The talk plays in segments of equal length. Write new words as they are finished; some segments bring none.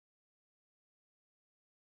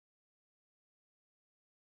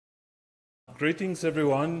Greetings,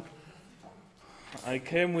 everyone. I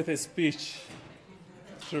came with a speech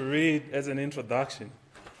to read as an introduction.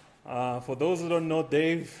 For those who don't know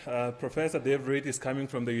Dave, Professor Dave Reid is coming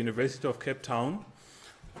from the University of Cape Town.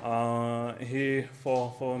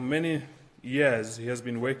 For many years, he has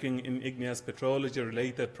been working in igneous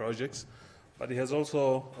petrology-related projects, but he has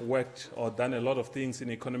also worked or done a lot of things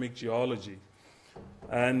in economic geology.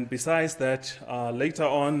 And besides that, later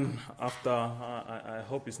on, after, I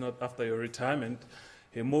hope it's not after your retirement,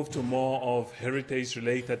 he moved to more of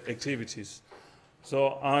heritage-related activities. So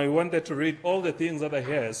I wanted to read all the things that I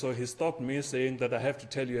hear, so he stopped me saying that I have to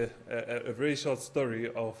tell you a very short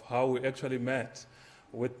story of how we actually met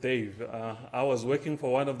with Dave. I was working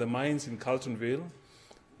for one of the mines in Carltonville.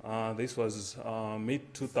 This was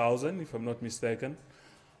mid-2000, if I'm not mistaken.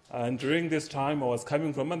 And during this time, I was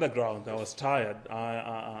coming from underground. I was tired.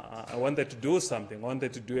 I wanted to do something. I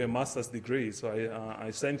wanted to do a master's degree. So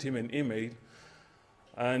I sent him an email.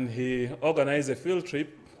 And he organized a field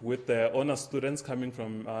trip with the honor students coming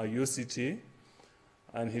from UCT.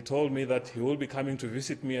 And he told me that he will be coming to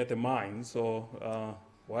visit me at the mine. So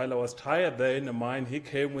while I was tired there in the mine, he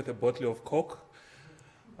came with a bottle of Coke.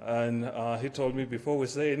 And he told me, before we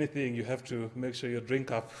say anything, you have to make sure you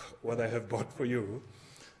drink up what I have bought for you.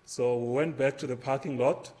 So we went back to the parking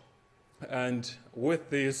lot, and with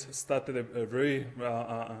this started a very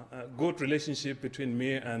good relationship between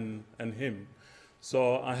me and him.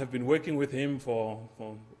 So I have been working with him for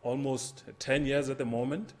almost 10 years at the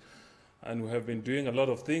moment, and we have been doing a lot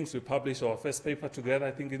of things. We published our first paper together,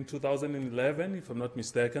 I think in 2011, if I'm not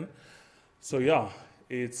mistaken. So yeah,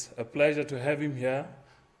 it's a pleasure to have him here,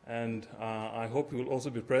 and I hope he will also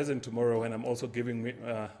be present tomorrow when I'm also giving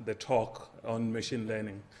the talk on machine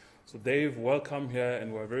learning. So Dave, welcome here,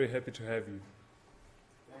 and we're very happy to have you.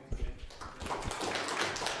 Thanks, Ken.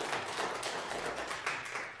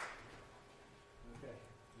 Okay,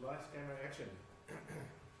 lights, camera, action. Okay.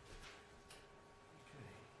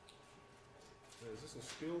 So is this a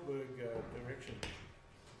Spielberg direction?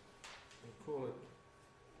 We'll call it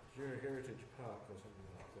Geoheritage Park or something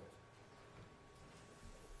like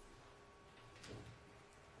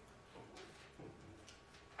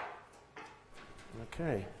that.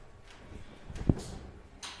 Okay.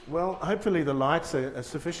 Well, hopefully the lights are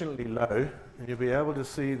sufficiently low and you'll be able to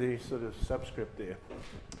see the sort of subscript there.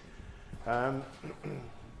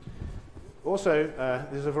 Also,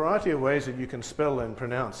 there's a variety of ways that you can spell and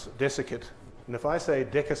pronounce Dessicate. And if I say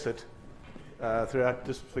Decicate throughout,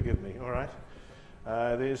 just forgive me, all right?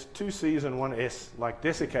 There's 2 C's and 1 S, like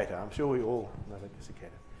desiccator. I'm sure we all know the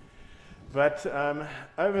desiccator. But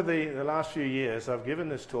over the last few years, I've given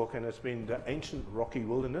this talk, and it's been the ancient rocky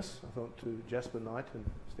wilderness. I thought to Jasper Knight and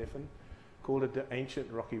Stefan, called it the ancient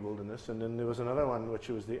rocky wilderness. And then there was another one, which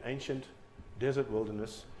was the ancient desert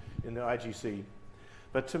wilderness in the IGC.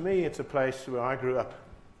 But to me, it's a place where I grew up.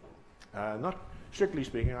 Not strictly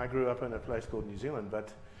speaking, I grew up in a place called New Zealand,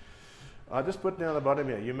 but I just put down the bottom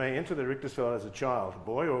here, you may enter the Richtersveld as a child,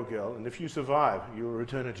 boy or girl, and if you survive, you will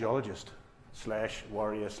return a geologist. /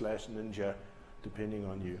 warrior / ninja, depending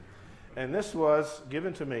on you. And this was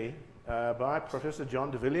given to me by Professor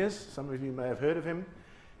John de Villiers. Some of you may have heard of him.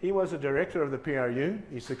 He was the director of the PRU.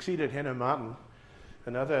 He succeeded Henno Martin,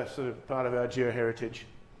 another sort of part of our geoheritage.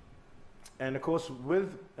 And of course,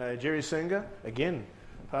 with Jerry Singer, again,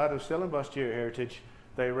 part of Stellenbosch Geoheritage,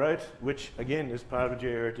 they wrote, which again is part of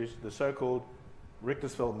geoheritage, the so-called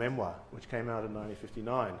Richtersveld memoir, which came out in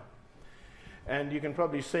 1959. And you can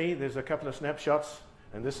probably see there's a couple of snapshots,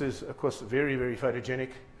 and this is, of course, a very, very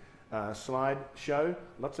photogenic slide show.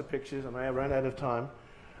 Lots of pictures. I may have run out of time.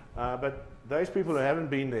 But those people who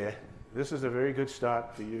haven't been there, this is a very good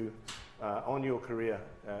start for you on your career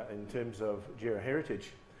in terms of geoheritage.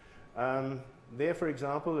 There, for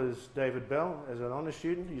example, is David Bell as an honours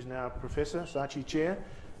student. He's now a professor, Saatchi Chair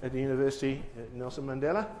at the University of Nelson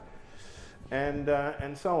Mandela,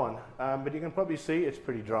 and so on. But you can probably see it's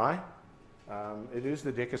pretty dry. It is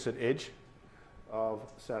the Decicate edge of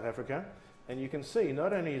South Africa, and you can see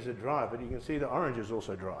not only is it dry, but you can see the orange is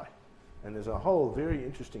also dry. And there's a whole very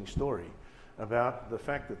interesting story about the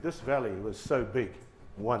fact that this valley was so big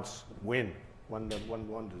once, when one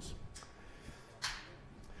wonders.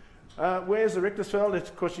 Where's the Richtersveld?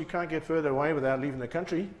 Of course, you can't get further away without leaving the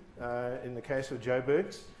country, in the case of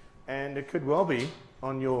Joburg, and it could well be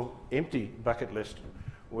on your empty bucket list,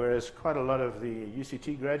 whereas quite a lot of the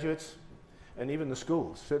UCT graduates and even the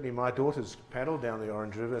schools. Certainly my daughters paddled down the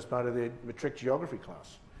Orange River as part of their matric geography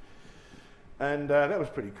class. And that was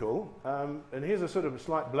pretty cool. And here's a sort of a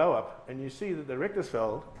slight blow up, and you see that the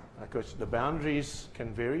Richtersveld, of course the boundaries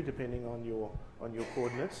can vary depending on your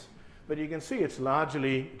coordinates, But you can see it's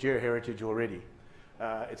largely geoheritage already.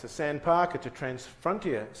 It's a sand park, it's a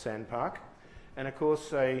transfrontier sand park, and of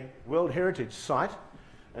course a World Heritage Site.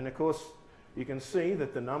 And of course you can see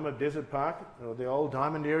that the Namib Desert Park, or the old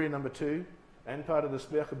diamond area number 2, and part of the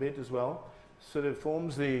Speergebied as well, sort of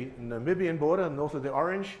forms the Namibian border north of the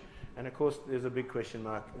orange. And of course there's a big question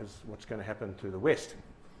mark as what's going to happen to the west.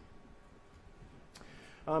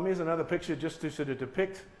 Here's another picture just to sort of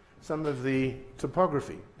depict some of the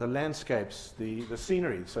topography, the landscapes, the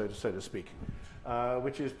scenery, so to speak,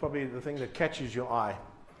 which is probably the thing that catches your eye,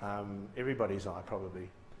 everybody's eye probably.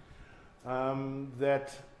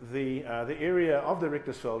 That the area of the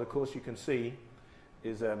Richtersveld, of course, you can see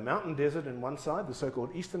is a mountain desert on one side, the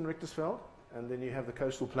so-called Eastern Richtersveld, and then you have the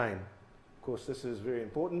coastal plain. Of course, this is very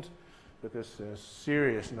important because a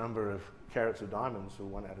serious number of carats of diamonds were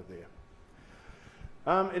won out of there.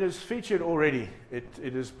 It is featured already. It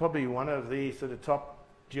is probably one of the sort of top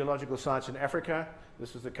geological sites in Africa.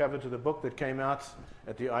 This is the cover to the book that came out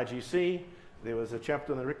at the IGC. There was a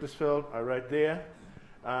chapter on the Richtersveld I wrote there.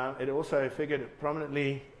 It also figured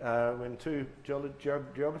prominently when 2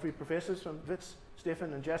 geography professors from Wits,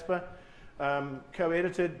 Stefan and Jasper,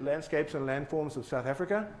 co-edited Landscapes and Landforms of South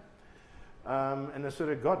Africa. And it sort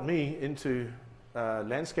of got me into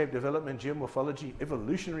landscape development, geomorphology,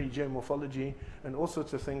 evolutionary geomorphology, and all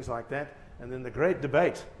sorts of things like that. And then the great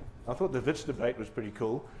debate. I thought the Wits debate was pretty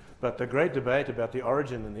cool, but the great debate about the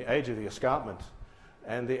origin and the age of the escarpment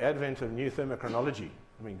and the advent of new thermochronology.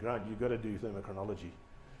 I mean, Grant, you've got to do thermochronology.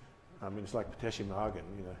 I mean, it's like potassium argon,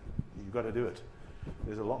 you know, you've got to do it.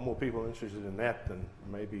 There's a lot more people interested in that than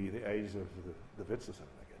maybe the age of the Wits or something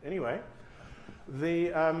like that. Anyway,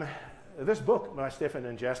 this book by Stefan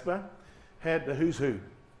and Jasper had the who's who,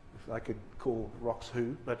 if I could call rocks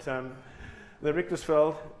who, but the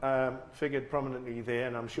Richtersveld figured prominently there,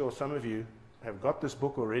 and I'm sure some of you have got this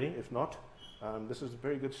book already. If not, this is a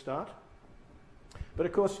very good start. But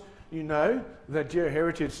of course, you know that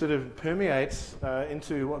geoheritage sort of permeates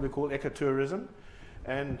into what we call ecotourism,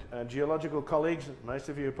 and geological colleagues, most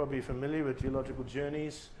of you are probably familiar with Geological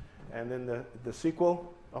Journeys, and then the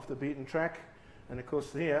sequel, Off the Beaten Track. And of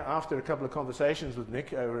course here, after a couple of conversations with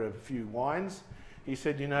Nick over a few wines, he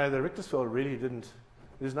said, you know, the Richtersveld really didn't,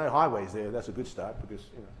 there's no highways there. That's a good start because,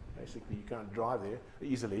 you know, basically you can't drive there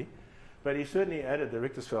easily. But he certainly added the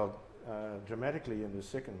Richtersveld dramatically in the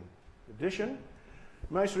second edition.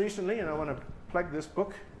 Most recently, and I want to plug this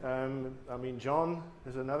book, I mean, John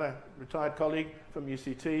is another retired colleague from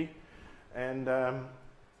UCT, and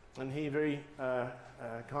he very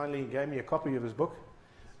kindly gave me a copy of his book.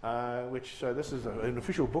 So this is an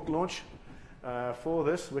official book launch for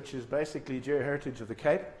this, which is basically Geoheritage of the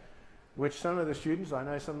Cape, which some of the students, I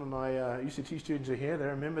know some of my UCT students are here, they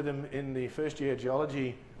remember them in the first year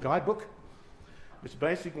geology guidebook, which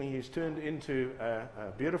basically is turned into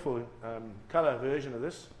a beautiful colour version of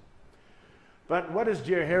this. But what is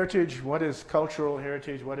geoheritage, what is cultural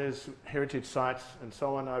heritage, what is heritage sites, and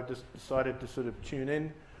so on? I've just decided to sort of tune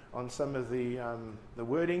in on some of the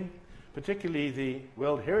wording, particularly the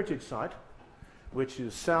World Heritage Site, which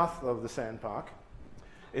is south of the sand park.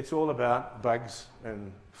 It's all about bugs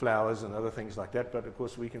and flowers and other things like that, but of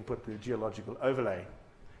course we can put the geological overlay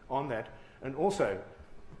on that. And also,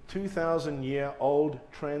 2,000-year-old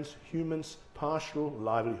transhumance pastoral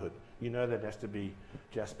livelihood. You know that has to be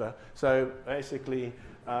Jasper. So basically,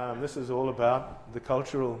 this is all about the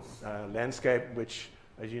cultural landscape, which,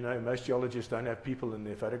 as you know, most geologists don't have people in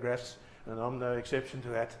their photographs, and I'm no exception to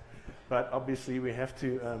that. But obviously we have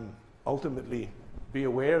to ultimately be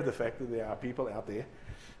aware of the fact that there are people out there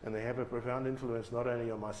and they have a profound influence not only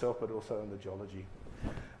on myself but also on the geology.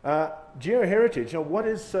 Geoheritage, now what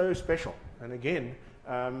is so special? And again,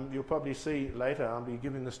 you'll probably see later I'll be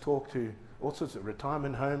giving this talk to all sorts of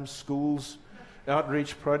retirement homes, schools,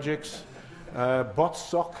 outreach projects,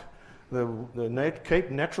 BOTSOC, the Cape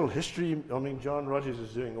Natural History, I mean John Rogers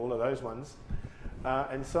is doing all of those ones,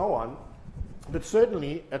 and so on. But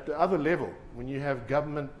certainly at the other level, when you have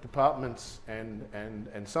government departments and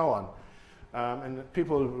so on, and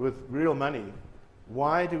people with real money,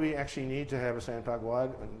 why do we actually need to have a sand park?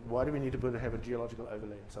 Why do we need to have a geological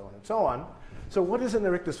overlay and so on and so on? So what is in the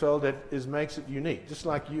Richtersveld that makes it unique? Just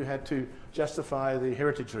like you had to justify the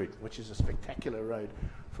heritage route, which is a spectacular road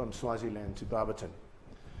from Swaziland to Barberton.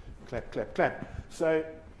 Clap, clap, clap. So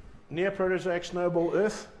near Proterozoic snowball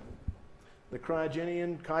earth, the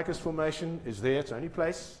Cryogenian Caicus Formation is there. It's the only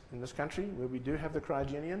place in this country where we do have the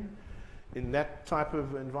Cryogenian. In that type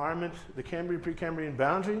of environment, the Cambrian Precambrian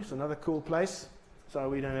boundary is another cool place. So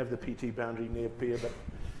we don't have the PT boundary near Pier, but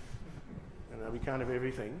you know, we can't have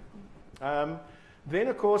everything. Then,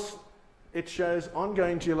 of course, it shows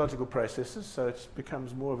ongoing geological processes, so it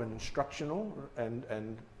becomes more of an instructional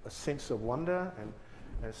and a sense of wonder and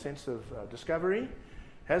a sense of discovery.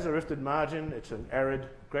 Has a rifted margin, it's an arid,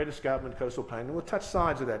 great escarpment coastal plain, and we'll touch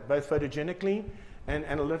sides of that, both photogenically and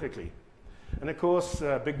analytically. And of course,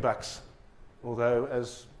 big bucks, although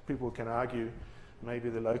as people can argue, maybe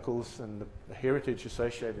the locals and the heritage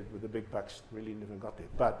associated with the big bucks really never got there.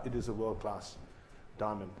 But it is a world-class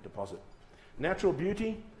diamond deposit. Natural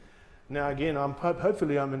beauty. Now again,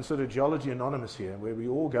 hopefully I'm in sort of geology anonymous here, where we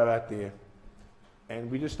all go out there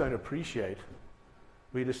and we just don't appreciate.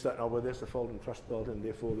 We just don't, oh, well, there's the fold and thrust belt, and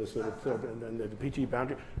therefore the sort of, and the PT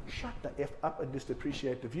boundary. Shut the F up and just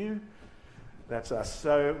appreciate the view. That's us.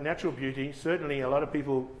 So natural beauty, certainly a lot of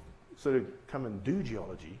people sort of come and do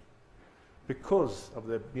geology because of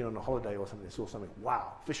the, being on a holiday or something, they saw something,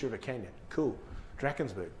 wow, Fish River Canyon, cool.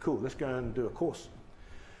 Drakensberg, cool, let's go and do a course.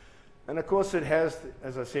 And of course it has,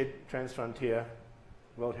 as I said, Transfrontier,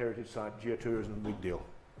 World Heritage Site, geotourism, big deal.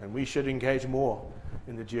 And we should engage more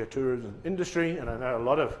in the geotourism industry, and I know a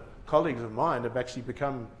lot of colleagues of mine have actually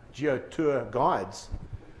become geotour guides,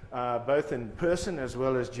 both in person as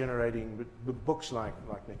well as generating books like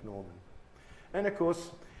Nick Norman. And of course,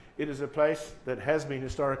 it is a place that has been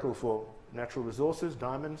historical for natural resources,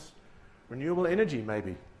 diamonds, renewable energy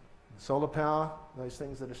maybe, solar power, those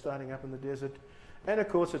things that are starting up in the desert. And of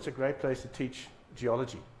course, it's a great place to teach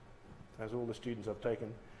geology, as all the students I've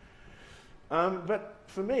taken. But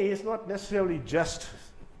for me, it's not necessarily just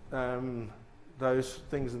those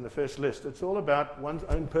things in the first list. It's all about one's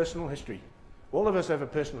own personal history. All of us have a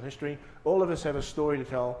personal history. All of us have a story to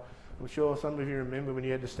tell. I'm sure some of you remember when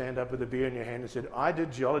you had to stand up with a beer in your hand and said, I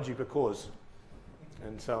did geology because,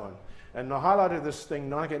 and so on. And the highlight of this thing,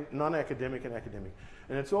 non-academic and academic.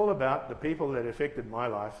 And it's all about the people that affected my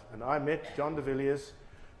life. And I met John de Villiers,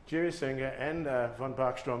 Jerry Singer, and von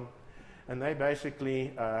Parkstrom, and they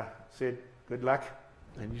basically said, good luck.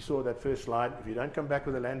 And you saw that first slide. If you don't come back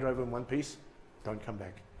with a Land Rover in one piece, don't come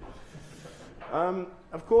back.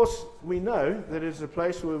 Of course, we know that it's a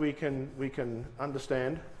place where we can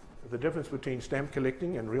understand the difference between stamp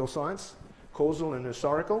collecting and real science, causal and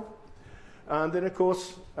historical. And then, of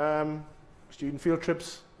course, student field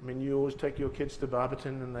trips. I mean, you always take your kids to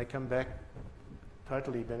Barberton and they come back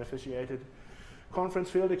totally beneficiated. Conference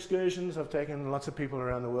field excursions. I've taken lots of people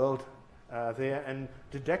around the world there. And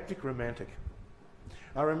didactic romantic.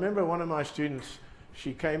 I remember one of my students,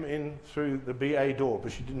 she came in through the BA door,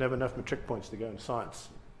 but she didn't have enough matric points to go in science.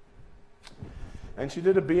 And she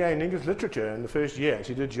did a BA in English literature in the first year.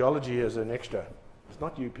 She did geology as an extra. It's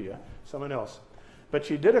not you, Pia, someone else. But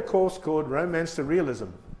she did a course called Romance to Realism.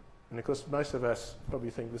 And of course, most of us probably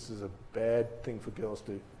think this is a bad thing for girls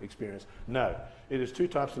to experience. No, it is two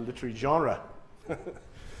types of literary genre.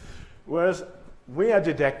 Whereas we are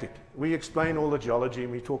didactic. We explain all the geology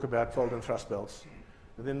and we talk about fold and thrust belts.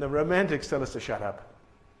 And then the romantics tell us to shut up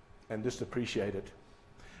and just appreciate it.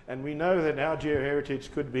 And we know that our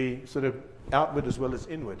geoheritage could be sort of outward as well as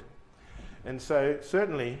inward. And so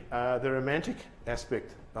certainly the romantic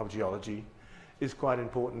aspect of geology is quite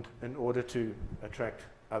important in order to attract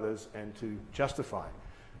others and to justify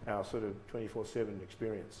our sort of 24/7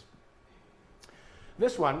 experience.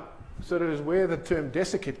 This one sort of is where the term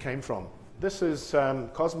Dessicate came from. This is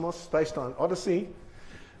Cosmos, based on Odyssey,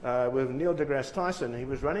 with Neil deGrasse Tyson. He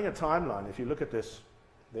was running a timeline. If you look at this,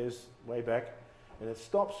 there's way back. And it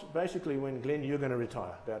stops basically when, Glenn, you're going to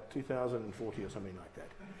retire, about 2040 or something like that.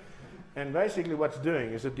 And basically what's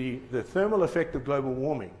doing is that the thermal effect of global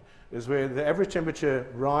warming is where the average temperature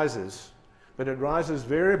rises, but it rises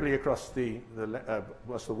variably across the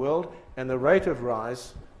world, and the rate of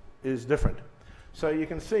rise is different. So you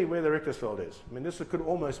can see where the Richtersveld is. I mean, this could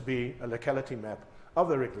almost be a locality map of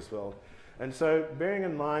the Richtersveld. And so bearing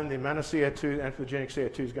in mind the amount of CO2, anthropogenic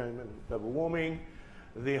CO2 is going in global warming,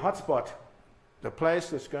 the hotspot, the place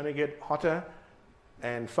that's going to get hotter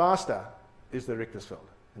and faster is the Richtersveld.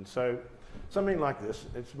 And so something like this,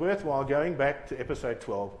 it's worthwhile going back to episode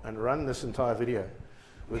 12 and run this entire video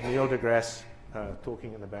with Neil deGrasse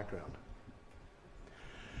talking in the background.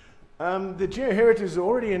 The geoheritage is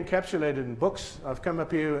already encapsulated in books. I've come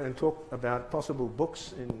up here and talked about possible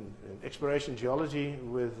books in exploration geology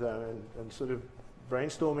with, and sort of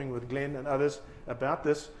brainstorming with Glenn and others about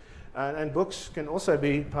this. And books can also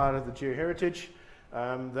be part of the geoheritage.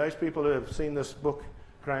 Those people who have seen this book,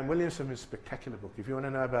 Graham Williamson, is a spectacular book. If you want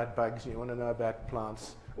to know about bugs, you want to know about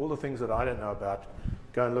plants, all the things that I don't know about,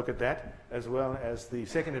 go and look at that, as well as the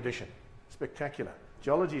second edition. Spectacular.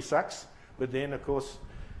 Geology sucks, but then, of course,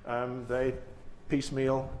 they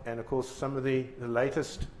piecemeal, and of course, some of the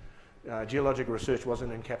latest geological research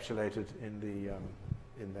wasn't encapsulated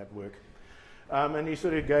in that work. And he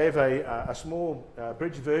sort of gave a small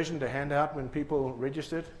bridge version to hand out when people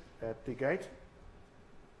registered at the gate.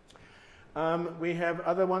 We have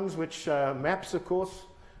other ones which maps, of course.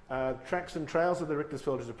 Tracks and Trails of the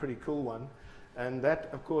Richtersveld is a pretty cool one. And that,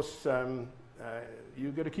 of course,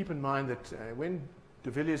 you've got to keep in mind that when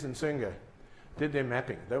de Villiers and Singer did their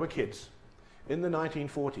mapping, they were kids in the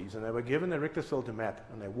 1940s, and they were given the Richtersveld to map,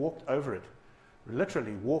 and they walked over it,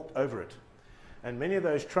 literally walked over it. And many of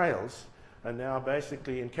those trails are now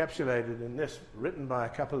basically encapsulated in this, written by a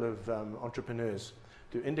couple of entrepreneurs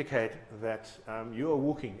to indicate that you are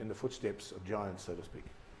walking in the footsteps of giants, so to speak.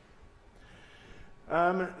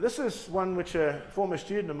 This is one which a former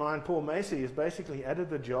student of mine, Paul Macy, has basically added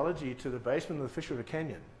the geology to the basement of the Fish River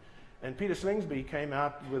Canyon. And Peter Slingsby came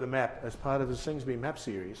out with a map as part of the Slingsby map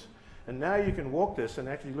series. And now you can walk this and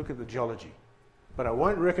actually look at the geology. But I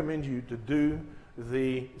won't recommend you to do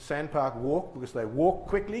the Sandpark walk, because they walk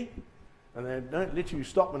quickly and they don't let you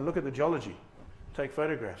stop and look at the geology, take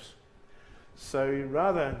photographs. So you'd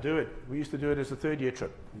rather do it. We used to do it as a third-year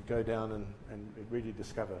trip. You'd go down and really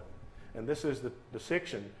discover. And this is the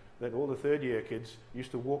section that all the third-year kids used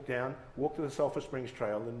to walk down, walk to the Sulphur Springs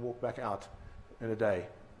Trail, and walk back out in a day.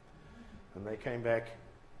 And they came back.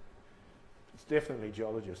 It's definitely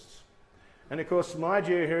geologists. And of course, my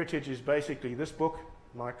geoheritage is basically this book,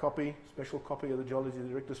 my copy, special copy of the geology of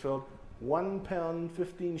the Richtersveld, £1,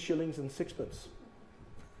 15 shillings and sixpence.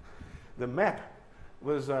 The map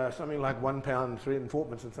was something like £1, 3 and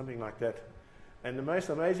fourpence, and something like that. And the most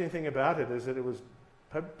amazing thing about it is that it was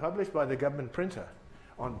published by the government printer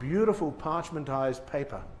on beautiful parchmentized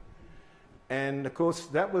paper. And of course,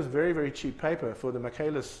 that was very, very cheap paper for the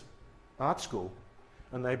Michaelis Art School.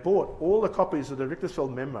 And they bought all the copies of the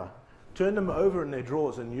Richtersveld memoir, turned them over in their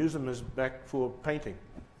drawers, and used them as back for painting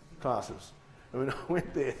classes. And when I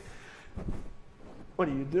went there, what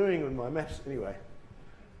are you doing with my maps? Anyway.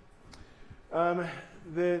 I'm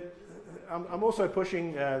also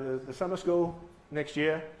pushing the summer school next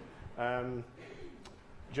year.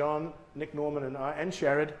 John, Nick Norman, and I, and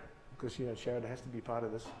Sharad, because Sharad has to be part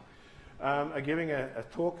of this, are giving a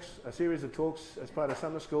series of talks as part of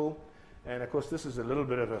summer school. And of course, this is a little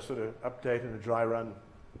bit of a sort of update and a dry run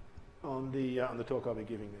on the talk I'll be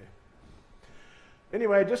giving there.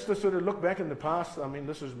 Anyway, just to sort of look back in the past, I mean,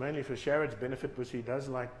 this is mainly for Sharad's benefit, because he does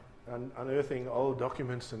like unearthing old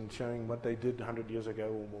documents and showing what they did 100 years ago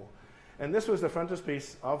or more. And this was the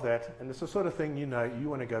frontispiece of that, and it's the sort of thing, you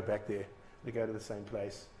want to go back there, to go to the same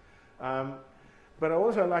place. But I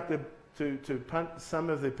also like to punt some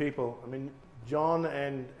of the people. I mean, John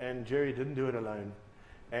and Jerry didn't do it alone.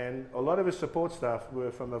 And a lot of his support staff were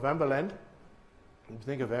from Avambaland. You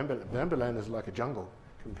think of Avambaland as like a jungle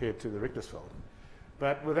compared to the Richtersveld.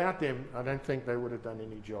 But without them, I don't think they would have done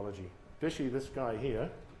any geology. Especially this guy here,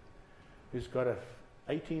 who's got a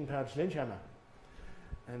 18-pound sledgehammer.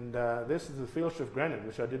 And this is the Fieldstrift granite,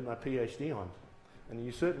 which I did my PhD on. And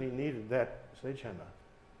you certainly needed that sledgehammer.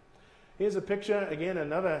 Here's a picture, again,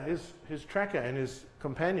 his tracker and his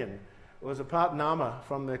companion was a part Nama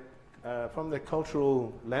from the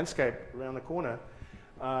cultural landscape around the corner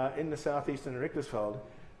in the southeastern Richtersveld.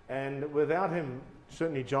 And without him,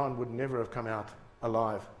 certainly John would never have come out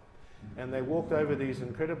alive. And they walked over these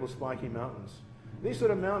incredible spiky mountains. These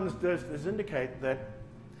sort of mountains does indicate that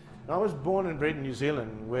I was born and bred in New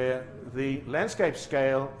Zealand, where the landscape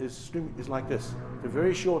scale is like this, a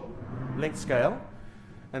very short length scale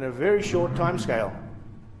and a very short time scale.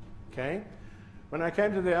 Okay? When I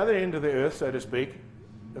came to the other end of the earth, so to speak,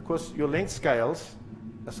 of course, your length scales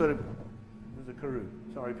are sort of, there's a karoo.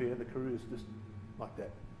 Sorry, Pierre, the karoo is just like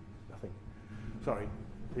that. Nothing. Sorry.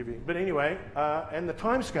 But anyway, and the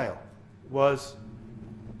time scale was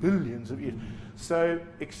billions of years. So,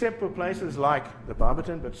 except for places like the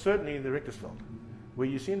Barberton, but certainly the Richtersveld, where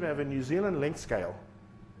you seem to have a New Zealand length scale,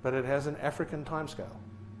 but it has an African time scale.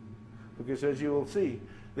 Because as you will see,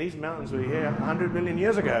 these mountains were here 100 million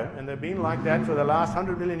years ago, and they've been like that for the last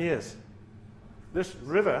 100 million years. This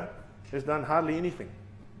river has done hardly anything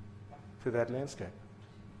to that landscape.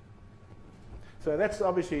 So that's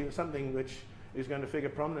obviously something which is going to figure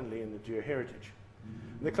prominently in the geoheritage.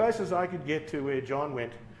 The closest I could get to where John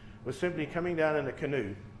went was simply coming down in a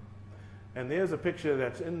canoe. And there's a picture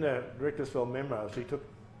that's in the Richtersveld memoirs. He took,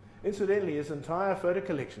 incidentally, his entire photo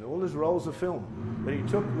collection, all his rolls of film that he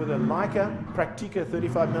took with a Leica Praktica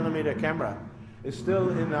 35mm camera is still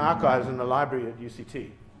in the archives in the library at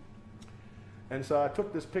UCT. And so I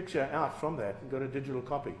took this picture out from that and got a digital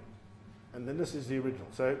copy. And then this is the original.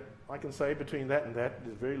 So I can say between that and that,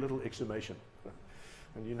 there's very little exhumation.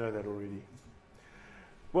 And you know that already.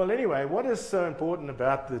 Well, anyway, what is so important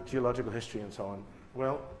about the geological history and so on?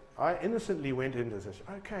 Well, I innocently went into this,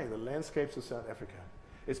 okay, the landscapes of South Africa.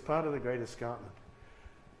 It's part of the Great Escarpment.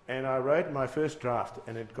 And I wrote my first draft,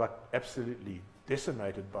 and it got absolutely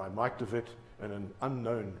decimated by Mike DeWitt and an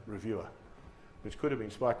unknown reviewer, which could have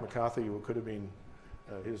been Spike McCarthy or could have been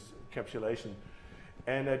his encapsulation.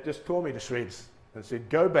 And it just tore me to shreds and said,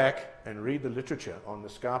 go back and read the literature on the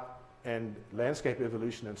scarp and landscape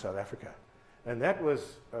evolution in South Africa. And that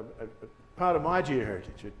was a part of my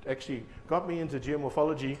geoheritage. It actually got me into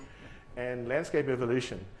geomorphology and landscape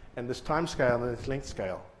evolution and this time scale and this length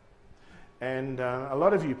scale. And a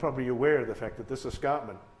lot of you are probably aware of the fact that this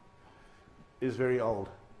escarpment is very old.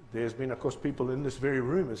 There's been, of course, people in this very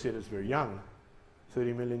room who said it's very young,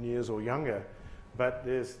 30 million years or younger. But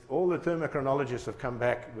there's, all the thermochronologists have come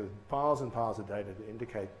back with piles and piles of data to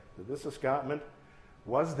indicate that this escarpment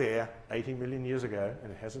was there 80 million years ago,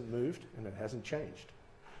 and it hasn't moved and it hasn't changed.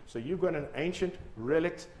 So you've got an ancient,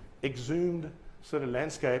 relict, exhumed sort of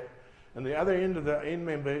landscape, and the other end of the end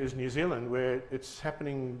member is New Zealand, where it's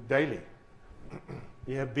happening daily.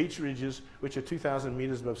 You have beach ridges which are 2,000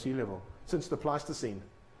 meters above sea level since the Pleistocene.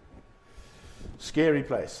 Scary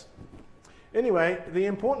place. Anyway, the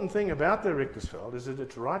important thing about the Richtersveld is that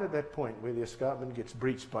it's right at that point where the escarpment gets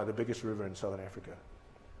breached by the biggest river in southern Africa.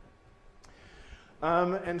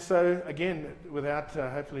 And so, again, without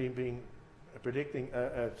hopefully being predicting,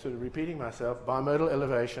 sort of repeating myself, bimodal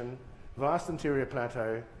elevation, vast interior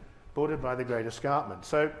plateau, bordered by the Great Escarpment.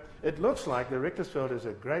 So it looks like the Richtersveld is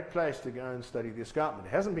a great place to go and study the escarpment.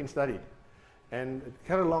 It hasn't been studied. And to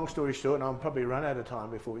cut a long story short, and I'll probably run out of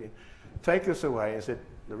time before we take this away, is that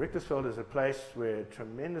the Richtersveld is a place where a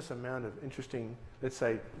tremendous amount of interesting, let's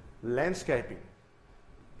say, landscaping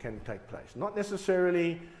can take place. Not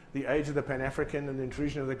necessarily the age of the Pan-African and the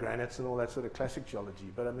intrusion of the granites and all that sort of classic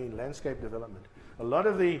geology, but I mean landscape development. A lot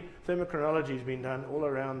of the thermochronology has been done all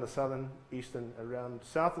around the southern, eastern, around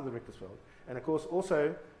south of the Richtersveld, and of course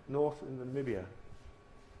also north in Namibia.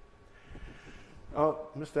 Oh,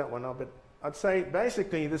 missed that one, but I'd say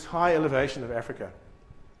basically this high elevation of Africa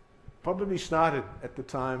probably started at the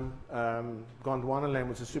time Gondwanaland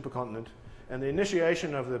was a supercontinent, and the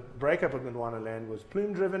initiation of the breakup of Gondwanaland was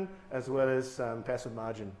plume-driven as well as passive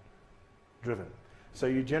margin-driven. So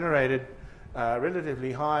you generated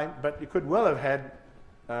relatively high, but you could well have had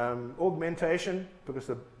augmentation, because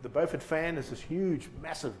the Beaufort Fan is this huge,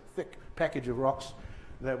 massive, thick package of rocks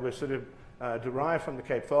that were sort of derived from the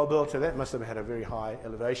Cape Foul Belt, so that must have had a very high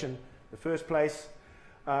elevation in the first place.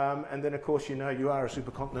 And then, of course, you know, you are a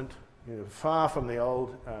supercontinent, you know, far from the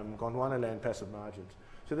old Gondwanaland passive margins.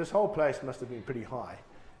 So this whole place must have been pretty high,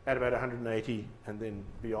 at about 180 and then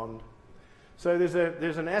beyond. So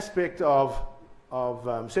there's an aspect of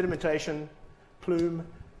sedimentation, plume,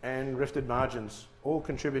 and rifted margins, all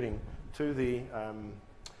contributing to the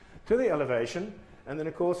elevation. And then,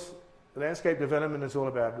 of course, landscape development is all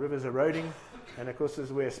about rivers eroding. And, of course, this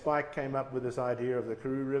is where Spike came up with this idea of the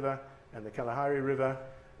Karoo River and the Kalahari River,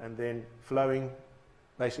 and then flowing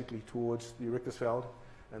basically towards the Richtersveld.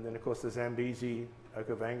 And then, of course, the Zambezi,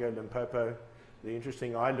 Okavango, Limpopo. The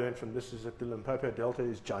interesting I learned from this is that the Limpopo Delta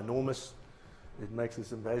is ginormous. It makes the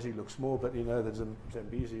Zambezi look small, but you know that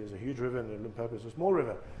Zambezi is a huge river and the Limpopo is a small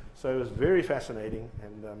river. So it was very fascinating,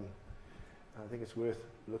 and I think it's worth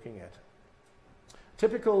looking at.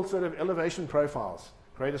 Typical sort of elevation profiles: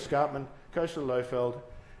 Great Escarpment, Coastal Lowveld,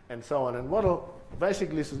 and so on. And what'll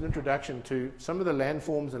basically, this is an introduction to some of the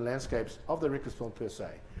landforms and landscapes of the Richtersveld per se.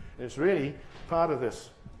 And it's really part of this.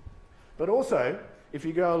 But also, if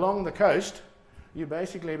you go along the coast, you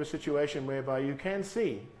basically have a situation whereby you can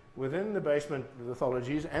see within the basement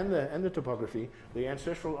lithologies and the topography the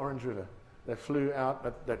ancestral Orange River that flowed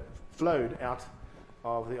out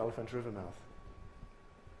of the Elephant River mouth.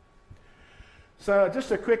 So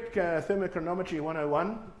just a quick thermochronometry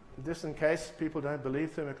 101, just in case people don't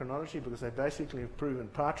believe thermochronology, because they basically have proven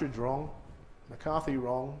Partridge wrong, McCarthy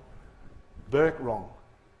wrong, Burke wrong.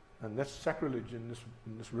 And that's sacrilege in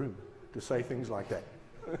this room to say things like that.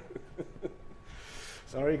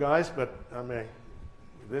 Sorry guys, but I mean,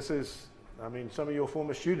 some of your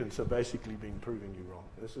former students have basically been proving you wrong.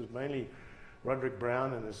 This is mainly Roderick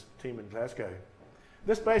Brown and his team in Glasgow.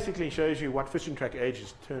 This basically shows you what fishing track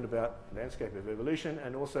ages turn about landscape of evolution,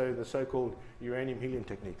 and also the so-called uranium-helium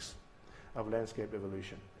techniques of landscape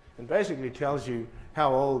evolution. And basically tells you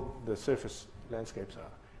how old the surface landscapes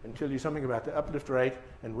are, and tell you something about the uplift rate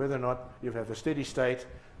and whether or not you have a steady state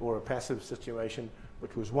or a passive situation,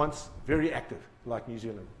 which was once very active, like New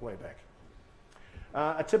Zealand way back.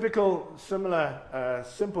 A typical similar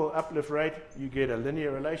simple uplift rate, you get a linear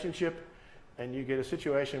relationship, and you get a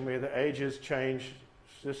situation where the ages change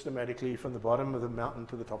systematically from the bottom of the mountain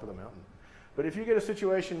to the top of the mountain. But if you get a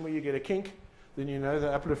situation where you get a kink, then you know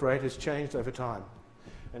the uplift rate has changed over time.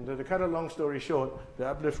 And to cut a long story short, the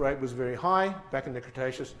uplift rate was very high back in the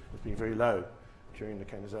Cretaceous. It's been very low during the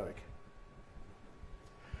Cainozoic.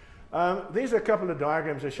 These are a couple of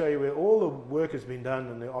diagrams to show you where all the work has been done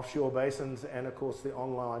in the offshore basins and, of course, the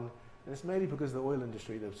online. And it's mainly because of the oil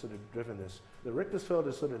industry that have sort of driven this. The Richtersveld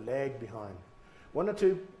has sort of lagged behind. One or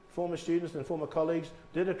two former students and former colleagues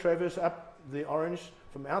did a traverse up the Orange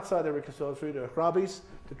from outside the Richtersveld through to Hrabis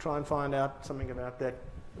to try and find out something about the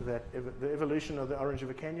evolution of the Orange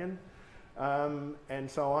River Canyon and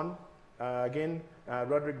so on. Again,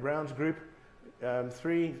 Roderick Brown's group,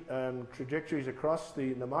 3 trajectories across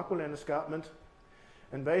the Namakwa escarpment.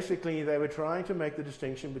 And basically, they were trying to make the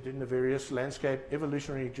distinction between the various landscape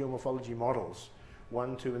evolutionary geomorphology models,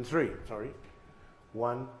 1, 2, and 3. Sorry,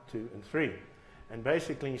 1, 2, and 3. And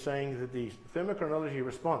basically saying that the thermochronology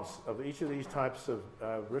response of each of these types of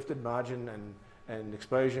rifted margin and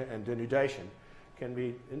exposure and denudation can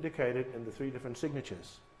be indicated in the 3 different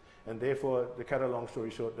signatures. And therefore, to cut a long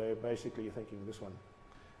story short, they're basically thinking this one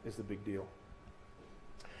is the big deal.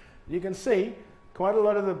 You can see quite a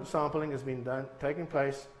lot of the sampling has been taking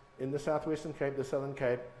place in the southwestern Cape, the southern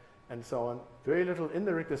Cape, and so on. Very little in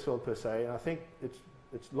the Richtersveld per se, and I think it's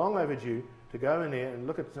long overdue to go in there and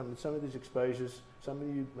look at some of these exposures. Some of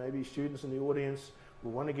you, maybe students in the audience,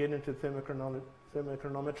 will want to get into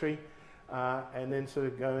thermochronometry and then sort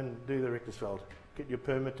of go and do the Richtersveld. Get your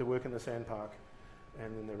permit to work in the sand park,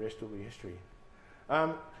 and then the rest will be history.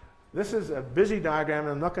 This is a busy diagram,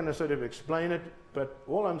 and I'm not going to sort of explain it, but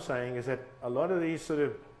all I'm saying is that a lot of these sort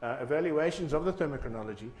of evaluations of the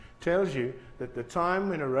thermochronology tells you that the time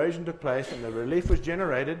when erosion took place and the relief was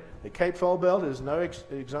generated, the Cape Fold Belt is no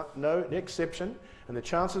exception, and the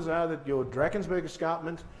chances are that your Drakensberg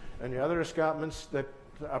escarpment and the other escarpments that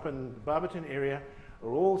are up in the Barberton area are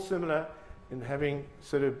all similar in having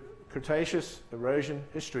sort of Cretaceous erosion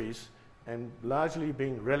histories and largely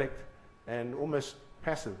being relict and almost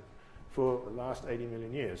passive for the last 80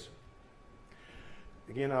 million years.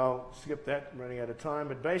 Again, I'll skip that, I'm running out of time,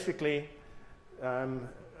 but basically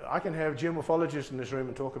I can have geomorphologists in this room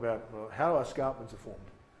and talk about how escarpments are formed.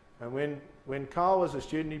 And when Carl was a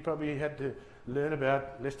student, he probably had to learn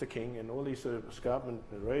about Lester King and all these sort of escarpment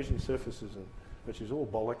erosion surfaces, which is all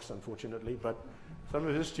bollocks, unfortunately, but some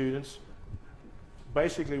of his students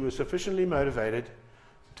basically were sufficiently motivated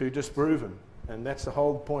to disprove him. And that's the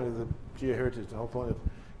whole point of the geoheritage, the whole point of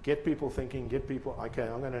get people thinking, get people, okay,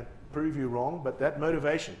 I'm going to prove you wrong, but that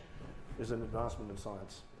motivation is an advancement in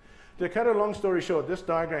science. To cut a long story short, this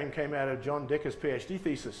diagram came out of John Decker's PhD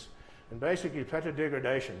thesis, and basically plateau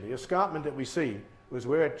degradation. The escarpment that we see was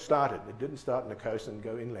where it started. It didn't start in the coast and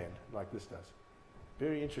go inland like this does.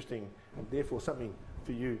 Very interesting, and therefore something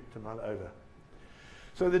for you to mull over.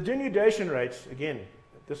 So the denudation rates, again,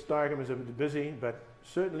 this diagram is a bit busy, but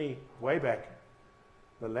certainly way back,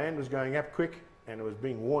 the land was going up quick, and it was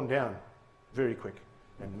being worn down very quick.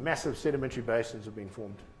 And massive sedimentary basins have been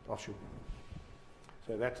formed offshore.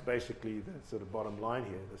 So that's basically the sort of bottom line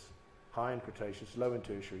here, this high in Cretaceous, low in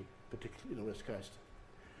Tertiary, particularly in the West Coast.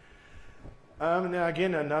 Now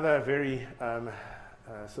again, another very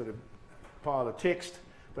sort of pile of text,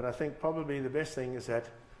 but I think probably the best thing is that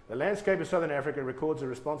the landscape of southern Africa records a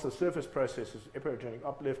response of surface processes, epiogenic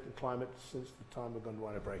uplift and climate since the time of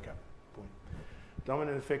Gondwana breakup point.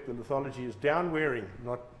 Dominant effect of lithology is down-wearing,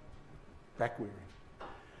 not back-wearing.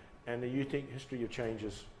 And the unique history of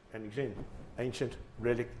changes, and again, ancient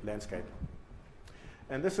relic landscape.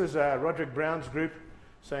 And this is Roderick Brown's group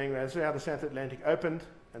saying that's how the South Atlantic opened,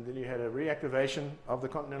 and then you had a reactivation of the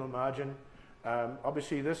continental margin.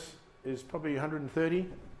 Obviously, this is probably 130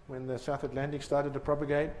 when the South Atlantic started to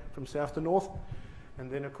propagate from south to north.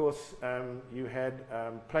 And then, of course, you had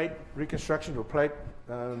plate reconstruction or plate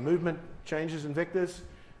movement changes in vectors,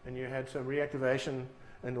 and you had some reactivation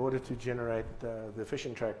in order to generate the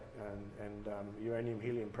fishing track and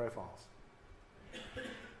uranium-helium profiles.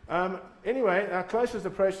 Anyway, our closest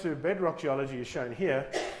approach to bedrock geology is shown here.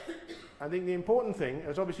 I think the important thing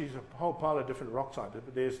is obviously there's a whole pile of different rock types,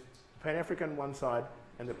 but there's Pan-African on one side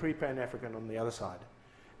and the pre-Pan-African on the other side.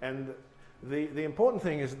 And the important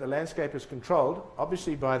thing is that the landscape is controlled,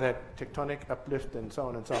 obviously by that tectonic uplift and so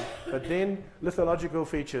on and so on, but then lithological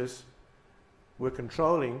features were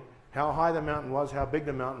controlling how high the mountain was, how big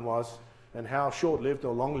the mountain was, and how short-lived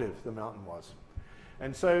or long-lived the mountain was.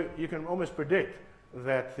 And so you can almost predict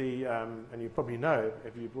that and you probably know,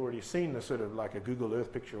 if you've already seen the sort of like a Google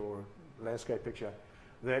Earth picture or a landscape picture,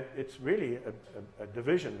 that it's really a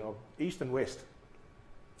division of east and west,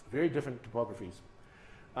 very different topographies.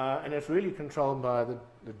 And it's really controlled by the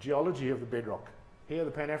geology of the bedrock. Here,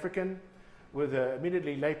 the Pan-African, with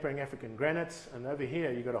immediately late-bearing African granites, and over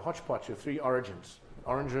here you've got a hodgepodge of three origins: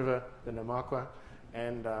 Orange River, the Namakwa,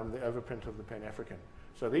 and the overprint of the Pan-African.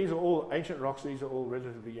 So these are all ancient rocks. These are all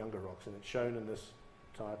relatively younger rocks, and it's shown in this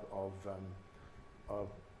type of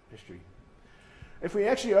history. If we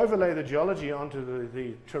actually overlay the geology onto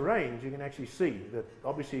the terrains, you can actually see that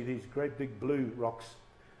obviously these great big blue rocks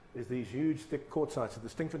is these huge thick quartzites of the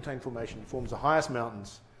Stinkfontein Formation forms the highest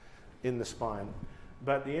mountains in the spine.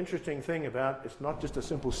 But the interesting thing about it's not just a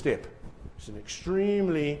simple step. It's an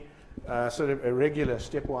extremely sort of irregular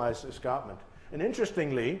stepwise escarpment. And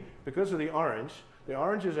interestingly, because of the orange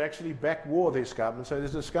is actually back wall the escarpment, so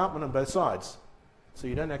there's escarpment on both sides. So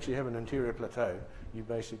you don't actually have an interior plateau. You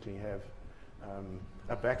basically have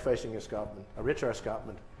a back-facing escarpment, a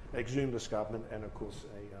retro-escarpment, exhumed escarpment, and of course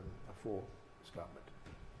a fore escarpment.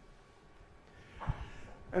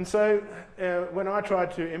 And so when I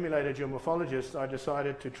tried to emulate a geomorphologist, I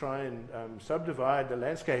decided to try and subdivide the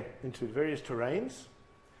landscape into various terrains.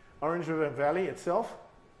 Orange River Valley itself,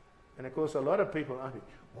 and of course a lot of people ask me,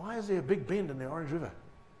 why is there a big bend in the Orange River?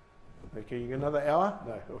 Okay, you got another hour?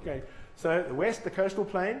 No, okay. So the west, the coastal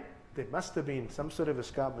plain, there must have been some sort of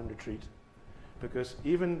escarpment retreat, because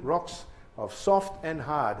even rocks of soft and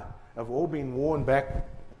hard have all been worn back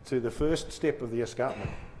to the first step of the escarpment.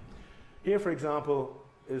 Here, for example,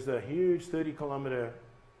 is the huge 30-kilometer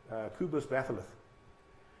Kubus batholith.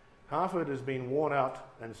 Half of it has been worn out,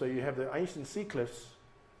 and so you have the ancient sea cliffs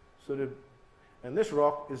sort of, and this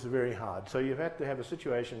rock is very hard. So you've had to have a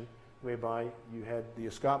situation whereby you had the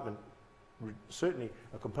escarpment, certainly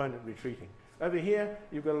a component retreating. Over here,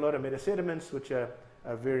 you've got a lot of metasediments, which are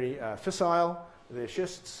very fissile. They're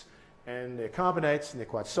schists, and they're carbonates, and they're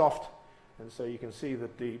quite soft. And so you can see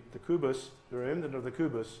that the Kubus, the remnant of the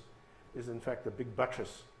Kubus, is in fact the big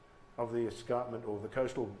buttress of the escarpment or the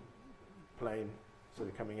coastal plain sort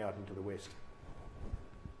of coming out into the west.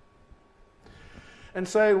 And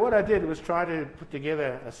so what I did was try to put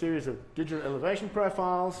together a series of digital elevation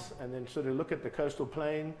profiles and then sort of look at the coastal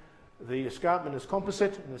plain. The escarpment is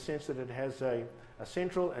composite in the sense that it has a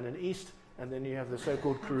central and an east, and then you have the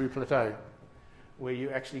so-called Karoo Plateau, where you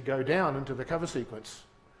actually go down into the cover sequence,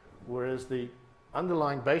 whereas the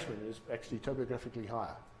underlying basement is actually topographically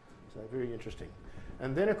higher. So very interesting.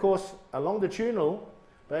 And then, of course, a longitudinal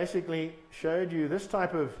basically showed you this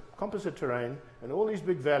type of composite terrain, and all these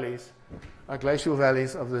big valleys are glacial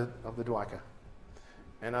valleys of the Dwika.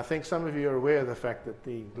 And I think some of you are aware of the fact that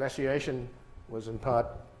the glaciation was in part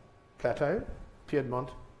plateau, Piedmont,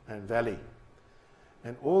 and valley.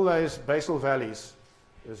 And all those basal valleys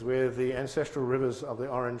is where the ancestral rivers of the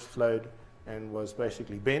Orange flowed and was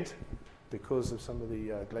basically bent because of some of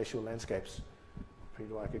the glacial landscapes.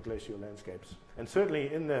 Pre-Dwika glacial landscapes. And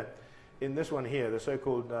certainly in this one here, the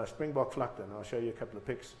so-called Springbok Vlakte, and I'll show you a couple of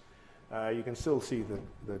pics, you can still see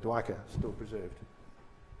the Dwika still preserved.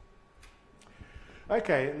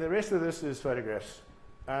 Okay, and the rest of this is photographs.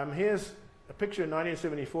 Here's a picture in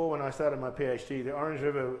 1974 when I started my PhD. The Orange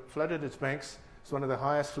River flooded its banks. It's one of the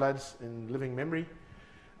highest floods in living memory.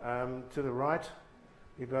 To the right,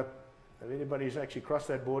 you've got, if anybody's actually crossed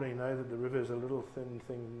that border, you know that the river is a little thin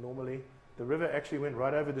thing normally. The river actually went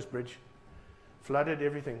right over this bridge, flooded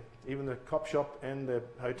everything, even the cop shop and the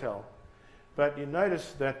hotel. But you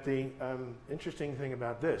notice that the interesting thing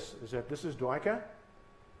about this is that this is Dwika,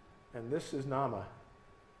 and this is Nama.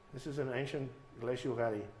 This is an ancient glacial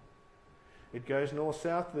valley. It goes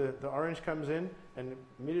north-south, the orange comes in and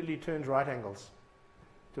immediately turns right angles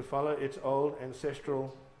to follow its old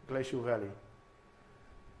ancestral glacial valley.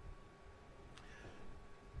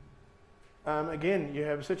 Again, you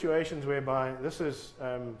have situations whereby, this is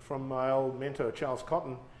from my old mentor, Charles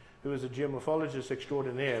Cotton, who was a geomorphologist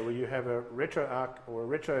extraordinaire, where you have a retro arc or a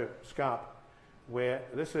retro scarp, where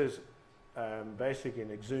this is basically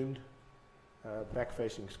an exhumed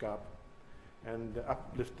back-facing scarp, and the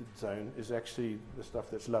uplifted zone is actually the stuff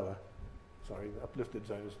that's lower. Sorry, the uplifted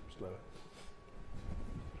zone is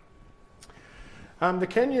lower. The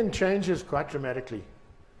canyon changes quite dramatically.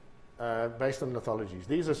 Based on lithologies.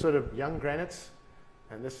 These are sort of young granites,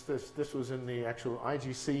 and this was in the actual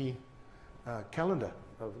IGC calendar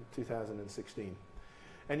of 2016.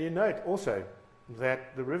 And you note also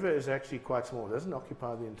that the river is actually quite small. It doesn't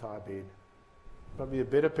occupy the entire bed. Probably a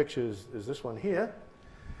better picture is this one here.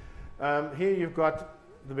 Here you've got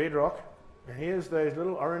the bedrock, and here's those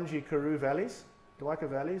little orangey Karoo valleys, Dwika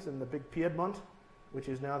valleys, and the big Piedmont, which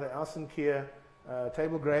is now the Alsenkeer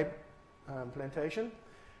table grape plantation.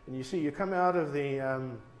 And you see, you come out of the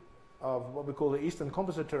of what we call the eastern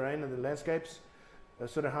composite terrain and the landscapes,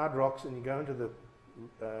 sort of hard rocks, and you go into the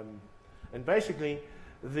and basically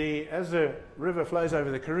as the river flows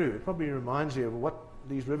over the Karoo, it probably reminds you of what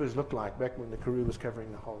these rivers looked like back when the Karoo was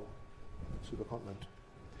covering the whole supercontinent.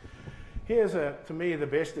 Here's, to me, the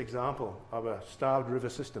best example of a starved river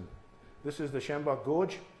system. This is the Shambok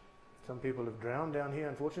Gorge. Some people have drowned down here,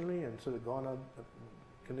 unfortunately, and sort of gone on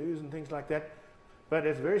canoes and things like that. But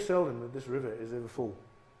it's very seldom that this river is ever full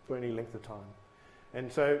for any length of time.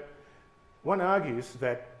 And so one argues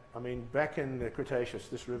that, I mean, back in the Cretaceous,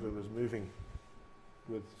 this river was moving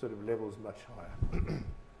with sort of levels much higher.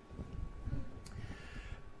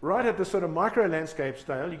 Right at the sort of micro-landscape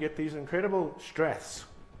scale, you get these incredible straths.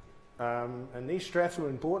 And these straths were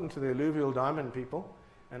important to the alluvial diamond people.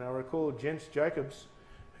 And I recall Jens Jacobs,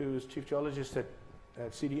 who was chief geologist at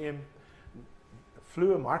CDM,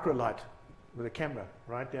 flew a microlight with a camera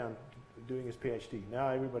right down doing his PhD. Now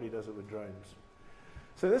everybody does it with drones.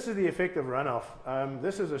 So this is the effect of runoff.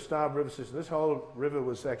 This is a starved river system. This whole river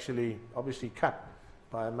was actually obviously cut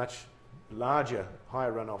by a much larger,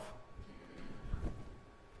 higher runoff.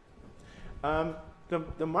 The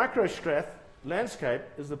microstrath landscape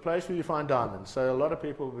is the place where you find diamonds. So a lot of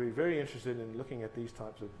people will be very interested in looking at these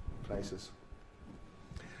types of places.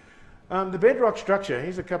 The bedrock structure,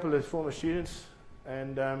 here's a couple of former students,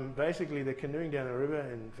 and basically they're canoeing down a river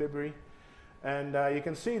in February. And you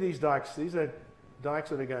can see these dikes. These are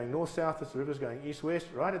dikes that are going north-south. This river's going east-west.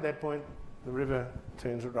 Right at that point, the river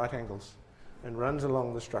turns at right angles and runs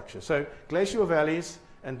along the structure. So glacial valleys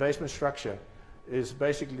and basement structure is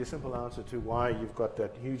basically the simple answer to why you've got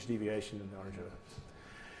that huge deviation in the Orange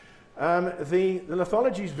River. The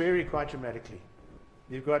lithologies vary quite dramatically.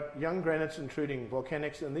 You've got young granites intruding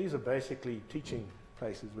volcanics, and these are basically teaching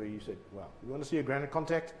places where you said, wow, you want to see a granite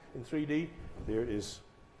contact in 3D? There it is.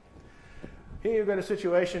 Here you've got a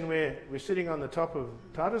situation where we're sitting on the top of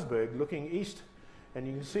Tatersberg looking east, and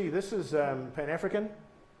you can see this is Pan-African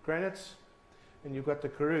granites, and you've got the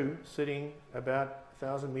Karoo sitting about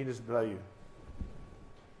 1,000 meters below you.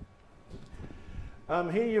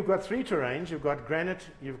 Here you've got three terrains. You've got granite,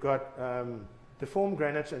 you've got deformed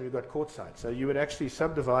granites, and you've got quartzite. So you would actually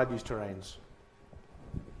subdivide these terrains.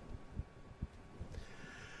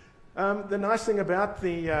 The nice thing about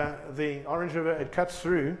the Orange River, it cuts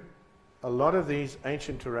through a lot of these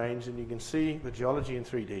ancient terrains, and you can see the geology in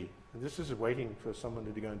 3D. And this is waiting for someone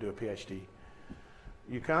to go and do a PhD.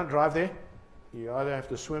 You can't drive there. You either have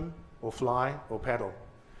to swim or fly or paddle.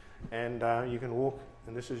 And you can walk,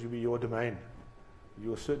 and this will be your domain.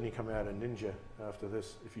 You'll certainly come out a ninja after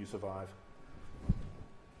this if you survive.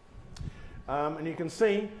 And you can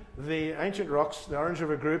see the ancient rocks, the Orange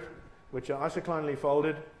River group, which are isoclinally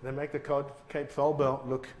folded. They make the Cape Fold Belt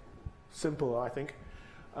look simple, I think.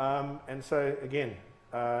 And so, again,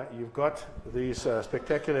 you've got these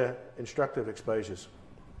spectacular instructive exposures.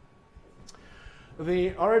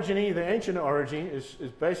 The orogeny, the ancient orogeny, is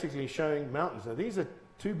basically showing mountains. Now, these are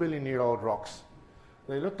 2 billion-year-old rocks.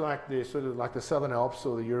 They look like they're sort of like the Southern Alps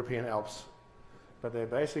or the European Alps, but they're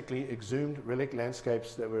basically exhumed relic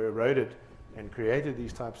landscapes that were eroded and created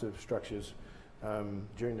these types of structures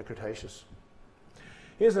during the Cretaceous.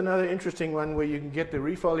 Here's another interesting one where you can get the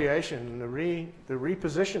refoliation and the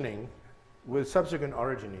repositioning with subsequent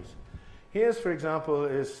orogenies. Here's, for example,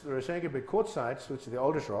 is the Rosengebirge quartzites, which are the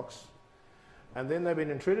oldest rocks, and then they've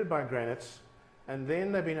been intruded by granites, and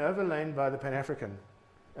then they've been overlain by the Pan-African.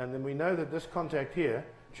 And then we know that this contact here,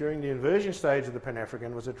 during the inversion stage of the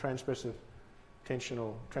Pan-African, was a transtensional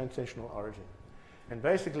origin. And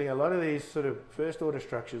basically, a lot of these sort of first-order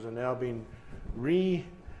structures are now being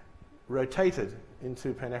re-rotated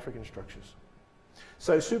into Pan-African structures.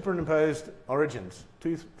 So superimposed origins,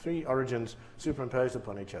 2, 3 origins superimposed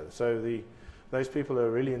upon each other. So those people who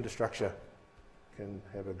are really into structure can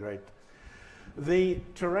have a great... The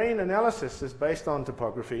terrain analysis is based on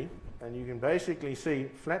topography, and you can basically see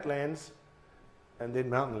flatlands and then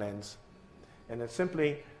mountain lands. And it's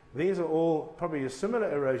simply, these are all probably a similar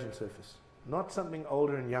erosion surface, not something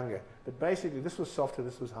older and younger, but basically this was softer,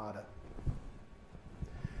 this was harder.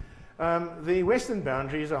 The western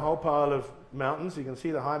boundary is a whole pile of mountains. You can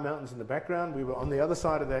see the high mountains in the background. We were on the other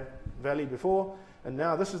side of that valley before, and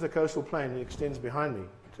now this is the coastal plain that extends behind me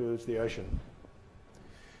towards the ocean.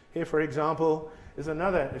 Here, for example, is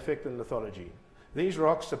another effect in lithology. These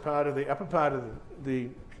rocks are part of the upper part of the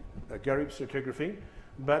Gariep stratigraphy,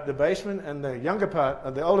 but the basement and the younger part,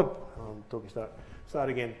 the older, start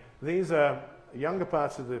again. These are younger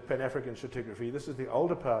parts of the Pan-African stratigraphy. This is the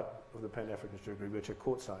older part of the Pan-African stratigraphy, which are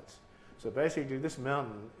quartzites. So basically, this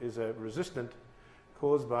mountain is a resistant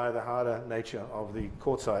caused by the harder nature of the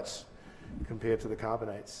quartzites compared to the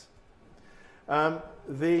carbonates.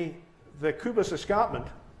 The Kubus escarpment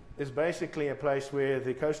is basically a place where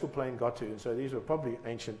the coastal plain got to, and so these were probably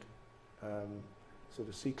ancient sort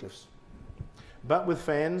of sea cliffs, but with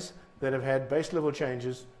fans that have had base level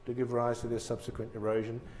changes to give rise to their subsequent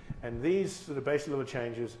erosion. And these sort of base level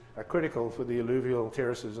changes are critical for the alluvial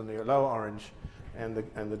terraces in the lower Orange and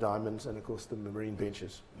the diamonds, and of course the marine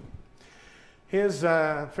benches. Here's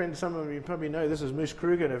a friend, some of you probably know, this is Moose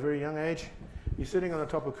Kruger at a very young age. He's sitting on the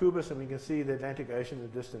top of Kubis, and we can see the Atlantic Ocean in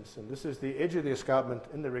the distance. And this is the edge of the escarpment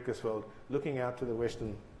in the Richtersveld, looking out to the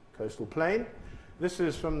western coastal plain. This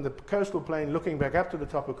is from the coastal plain looking back up to the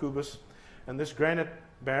top of Kubis, and this granite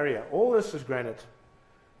barrier. All this is granite,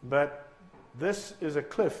 but this is a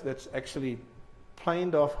cliff that's actually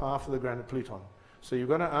planed off half of the granite pluton. So you've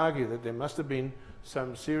got to argue that there must have been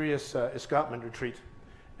some serious escarpment retreat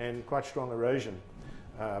and quite strong erosion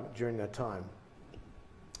during that time.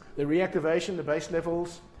 The reactivation, the base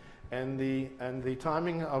levels, and the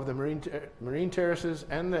timing of the marine terraces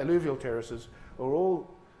and the alluvial terraces are all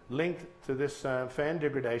linked to this fan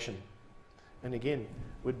degradation, and again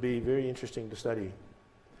would be very interesting to study.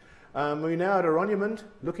 We're now at Aronimund,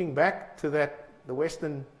 looking back to the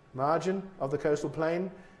western margin of the coastal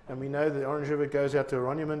plain, and we know the Orange River goes out to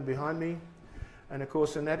Aronimund behind me, and of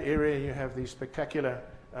course in that area you have these spectacular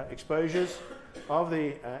exposures of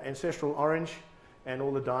the ancestral orange and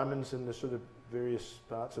all the diamonds in the sort of various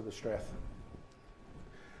parts of the Strath.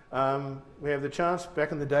 We have the chance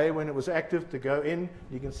back in the day when it was active to go in.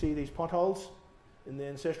 You can see these potholes in the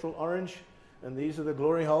ancestral orange, and these are the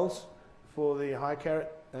glory holes for the high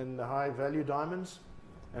carat and the high value diamonds.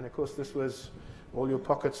 And of course this was, all your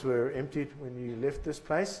pockets were emptied when you left this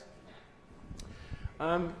place.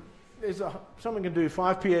 Someone can do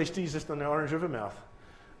 5 PhDs just on the Orange River mouth.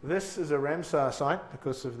 This is a Ramsar site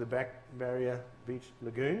because of the back barrier beach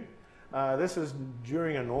lagoon. This is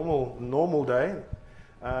during a normal day.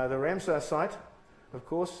 The Ramsar site, of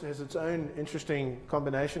course, has its own interesting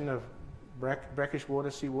combination of brackish water,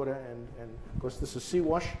 seawater, and of course this is sea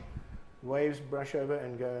wash. Waves brush over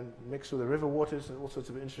and go and mix with the river waters, and all sorts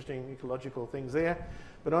of interesting ecological things there.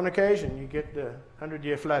 But on occasion you get the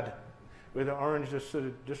 100-year flood where the orange just sort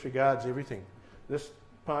of disregards everything. This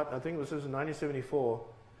part, I think this is in 1974,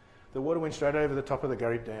 the water went straight over the top of the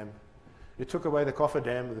Gurrit Dam. It took away the Coffer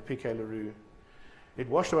Dam of the Piquet Larue. It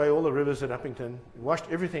washed away all the rivers at Uppington. It washed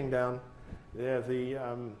everything down. The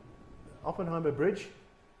Oppenheimer Bridge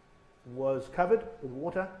was covered with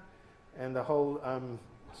water, and the whole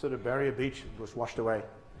sort of barrier beach was washed away.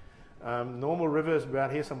 Normal river is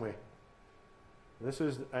about here somewhere. This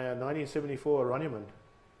is 1974 Aronimund.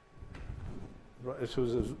 It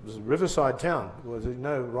was a riverside town. Because, you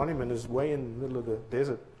know, Aronimund is way in the middle of the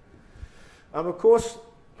desert. Of course,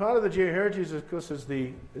 part of the geoheritage, of course, is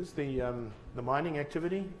the mining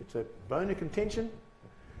activity. It's a bone of contention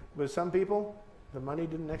with some people. The money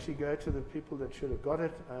didn't actually go to the people that should have got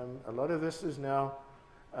it. A lot of this is now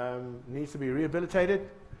needs to be rehabilitated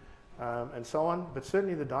and so on. But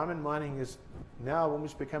certainly the diamond mining is now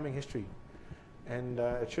almost becoming history, and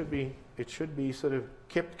it should be sort of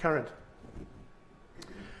kept current.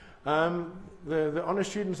 The honour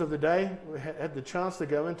students of the day had the chance to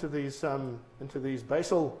go into these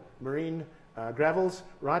basal marine gravels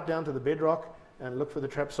right down to the bedrock and look for the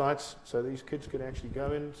trap sites, so these kids could actually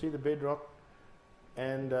go in, see the bedrock.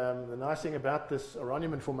 And the nice thing about this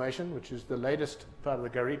Aronimund formation, which is the latest part of the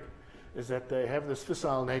Gurrit, is that they have this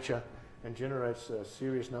fissile nature and generates a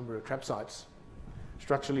serious number of trap sites,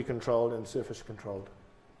 structurally controlled and surface controlled.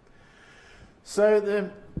 So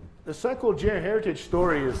the so-called geoheritage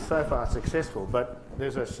story is so far successful, but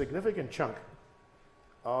there's a significant chunk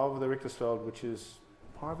of the Richtersveld which is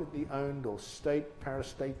privately owned or state,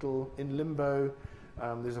 parastatal, in limbo.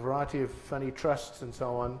 There's a variety of funny trusts and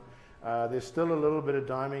so on. There's still a little bit of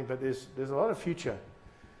diming, but there's a lot of future.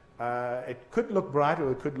 It could look bright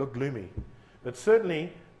or it could look gloomy, but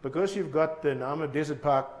certainly because you've got the Nama Desert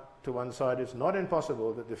Park to one side, it's not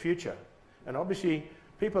impossible that the future, and obviously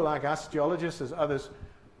people like us, geologists as others,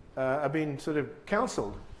 have been sort of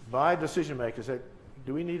counselled by decision makers that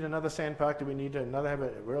do we need another sand park? Do we need have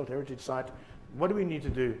a World Heritage Site? What do we need to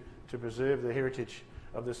do to preserve the heritage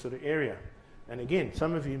of this sort of area? And again,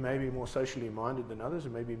 some of you may be more socially minded than others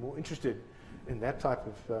and may be more interested in that type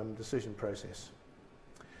of decision process.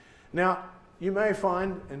 Now, you may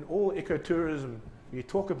find in all ecotourism, you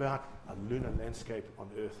talk about a lunar landscape on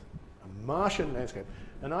Earth, a Martian landscape.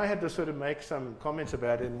 And I had to sort of make some comments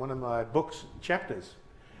about it in one of my book's chapters.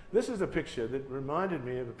 This is a picture that reminded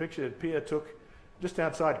me of a picture that Pierre took just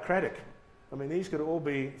outside Craddock. I mean, these could all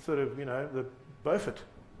be sort of, you know, the Beaufort.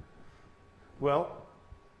 Well,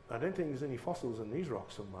 I don't think there's any fossils in these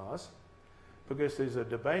rocks on Mars, because there's a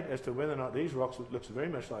debate as to whether or not these rocks, that looks very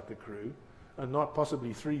much like the Karoo, are not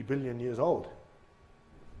possibly 3 billion years old.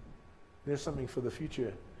 There's something for the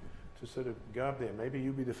future to sort of go up there. Maybe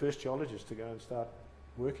you'll be the first geologist to go and start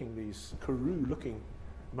working these Karoo-looking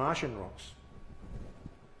Martian rocks.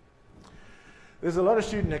 There's a lot of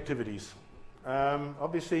student activities.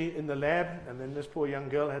 Obviously in the lab, and then this poor young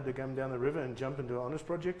girl had to come down the river and jump into an honours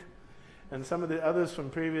project. And some of the others from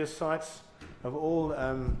previous sites have all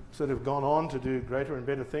sort of gone on to do greater and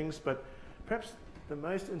better things. But perhaps the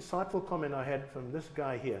most insightful comment I had from this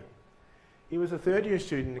guy here. He was a third-year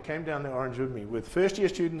student who came down the Orange with me with first-year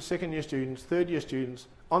students, second-year students, third-year students,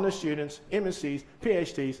 honours students, MScs,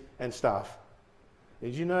 PhDs, and staff.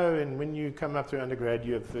 Did you know, and when you come up through undergrad,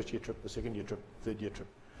 you have the first-year trip, the second-year trip, third-year trip.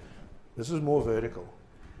 This is more vertical.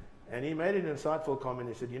 And he made an insightful comment.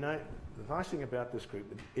 He said, you know, the nice thing about this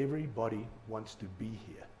group is everybody wants to be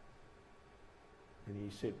here. And he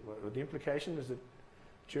said, well, the implication is that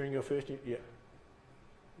during your first year, yeah,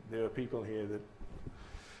 there are people here that,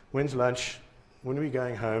 when's lunch? When are we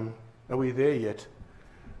going home? Are we there yet?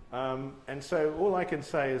 And so all I can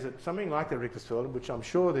say is that something like the Richtersveld, which I'm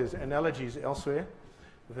sure there's analogies elsewhere,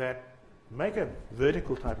 that make a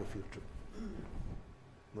vertical type of field trip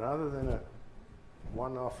rather than a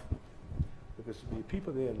one-off, because the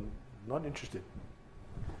people there are not interested.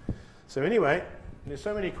 So anyway, there's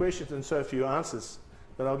so many questions and so few answers,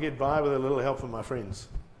 but I'll get by with a little help from my friends.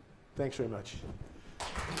 Thanks very much.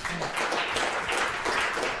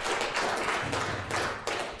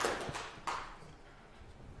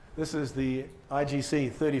 This is the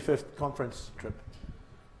IGC 35th conference trip.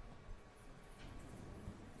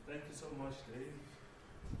 Thank you so much, Dave.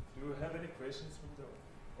 Do you have any questions from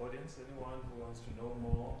the audience? Anyone who wants to know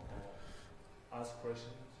more or ask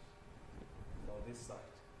questions about this site?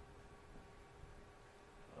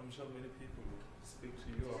 I'm sure many people will speak to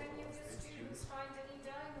you. Did any of your students find any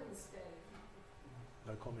diamonds, Dave?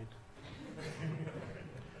 No comment.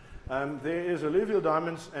 There is alluvial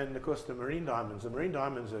diamonds and, of course, the marine diamonds. The marine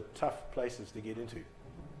diamonds are tough places to get into.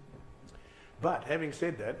 But having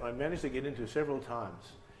said that, I managed to get into several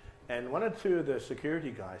times. And one or two of the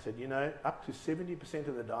security guys said, you know, up to 70%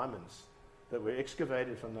 of the diamonds that were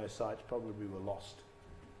excavated from those sites probably were lost.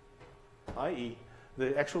 I.e.,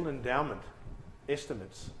 the actual endowment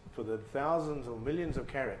estimates for the thousands or millions of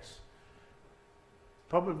carats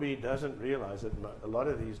probably doesn't realize that a lot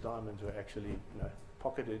of these diamonds were actually, you know,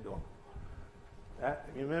 pocketed or...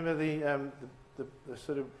 you remember the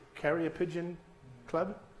sort of carrier pigeon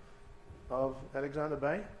club of Alexander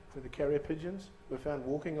Bay, where the carrier pigeons were found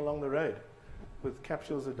walking along the road with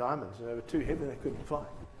capsules of diamonds, and they were too heavy they couldn't fly.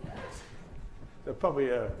 So probably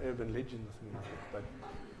an urban legend or something like that.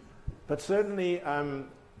 But certainly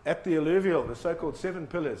at the alluvial, the so-called 7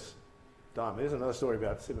 pillars diamond, there's another story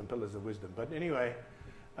about 7 pillars of wisdom. But anyway,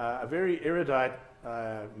 a very erudite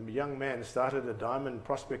young man started a diamond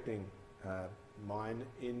prospecting mine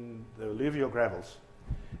in the alluvial gravels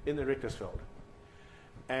in the Richtersveld.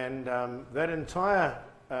 And that entire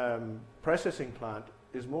processing plant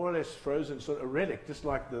is more or less frozen, sort of a relic, just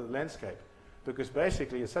like the landscape, because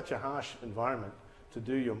basically it's such a harsh environment to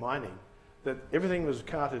do your mining that everything was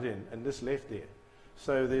carted in and this left there.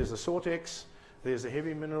 So there's the Sortex, there's the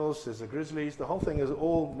heavy minerals, there's the grizzlies, the whole thing is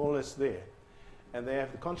all more or less there. And they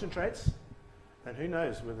have the concentrates, and who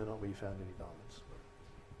knows whether or not we found any diamonds.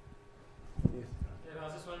 Yes. Yeah, I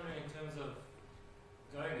was just wondering, in terms of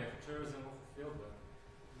going there for tourism or for fieldwork,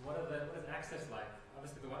 what is access like?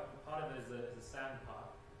 Obviously, the part of it is a sand part,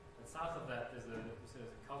 but south of that is a sort of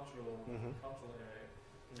cultural area.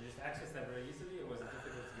 Can you just access that very easily, or was it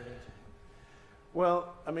difficult to get into?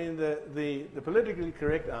 Well, I mean, the politically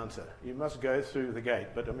correct answer, you must go through the gate,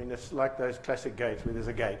 but I mean, it's like those classic gates where there's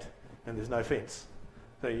a gate and there's no fence.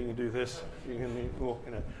 So you can do this, you can walk,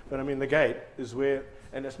 you know. But I mean, the gate is where,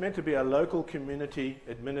 and it's meant to be a local community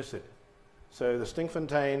administered. So the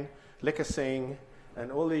Stinkfontein, Lekkersing,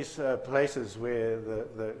 and all these places where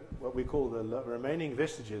the what we call the remaining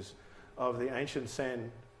vestiges of the ancient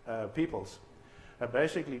San peoples are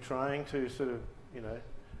basically trying to sort of, you know,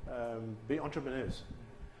 be entrepreneurs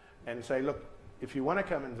and say, look, if you want to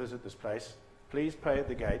come and visit this place, please pay at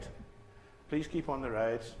the gate, please keep on the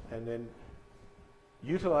roads, and then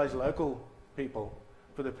utilize local people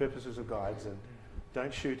for the purposes of guides, and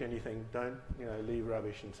don't shoot anything, don't, you know, leave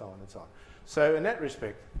rubbish, and so on and so on. So in that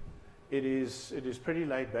respect, it is pretty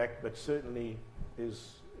laid back, but certainly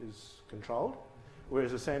is controlled.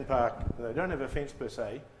 Whereas the sand park, they don't have a fence per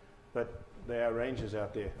se, but there are rangers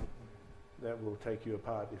out there that will take you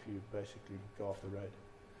apart if you basically go off the road.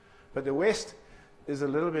 But the west is a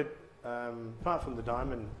little bit, apart from the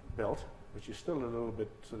diamond belt, which is still a little bit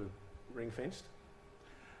sort of ring-fenced.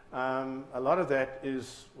 A lot of that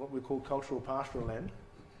is what we call cultural pastoral land.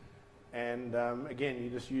 And again, you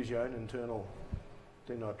just use your own internal,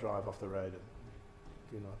 do not drive off the road and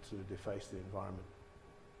do not sort of deface the environment.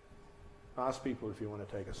 Ask people if you want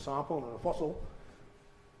to take a sample and a fossil,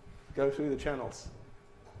 go through the channels.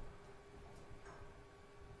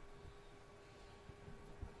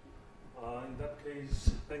 In that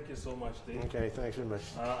case, thank you so much, Dave. Okay, thanks very much.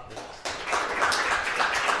 I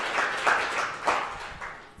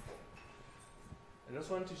just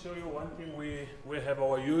want to show you one thing. We have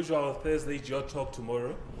our usual Thursday Geotalk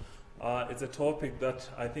tomorrow. It's a topic that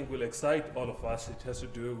I think will excite all of us. It has to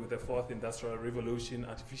do with the fourth industrial revolution,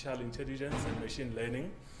 artificial intelligence and machine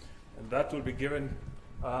learning. And that will be given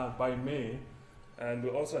by May. And we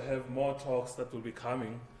also have more talks that will be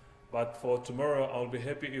coming. But for tomorrow, I'll be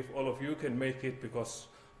happy if all of you can make it, because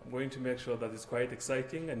I'm going to make sure that it's quite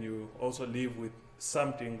exciting and you also leave with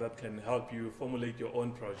something that can help you formulate your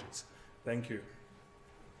own projects. Thank you.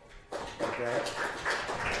 Okay.